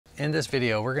In this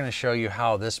video, we're going to show you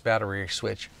how this battery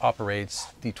switch operates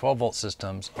the 12-volt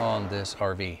systems on this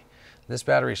RV. This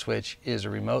battery switch is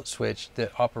a remote switch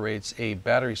that operates a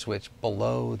battery switch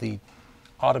below the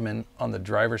ottoman on the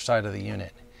driver's side of the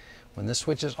unit. When this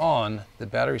switch is on, the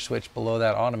battery switch below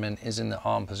that ottoman is in the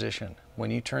on position. When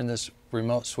you turn this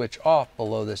remote switch off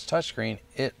below this touchscreen,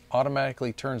 it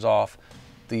automatically turns off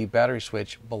the battery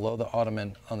switch below the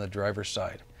ottoman on the driver's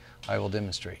side. I will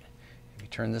demonstrate. If you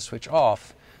turn this switch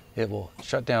off, it will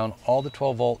shut down all the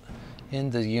 12 volt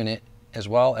in the unit, as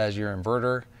well as your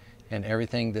inverter and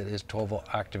everything that is 12 volt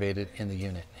activated in the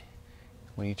unit.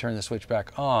 When you turn the switch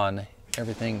back on,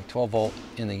 everything 12 volt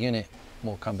in the unit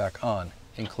will come back on,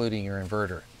 including your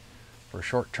inverter. For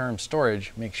short-term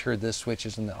storage, make sure this switch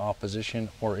is in the off position,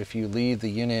 or if you leave the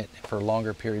unit for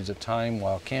longer periods of time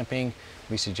while camping,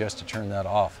 we suggest to turn that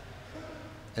off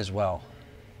as well.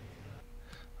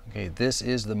 Okay, this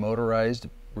is the motorized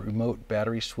remote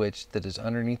battery switch that is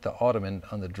underneath the ottoman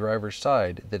on the driver's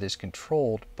side that is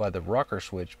controlled by the rocker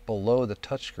switch below the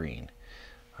touchscreen.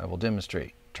 I will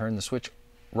demonstrate. Turn the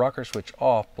rocker switch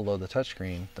off below the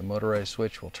touchscreen, the motorized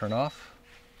switch will turn off,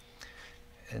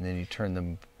 and then you turn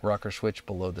the rocker switch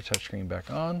below the touchscreen back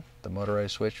on, the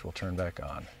motorized switch will turn back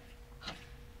on.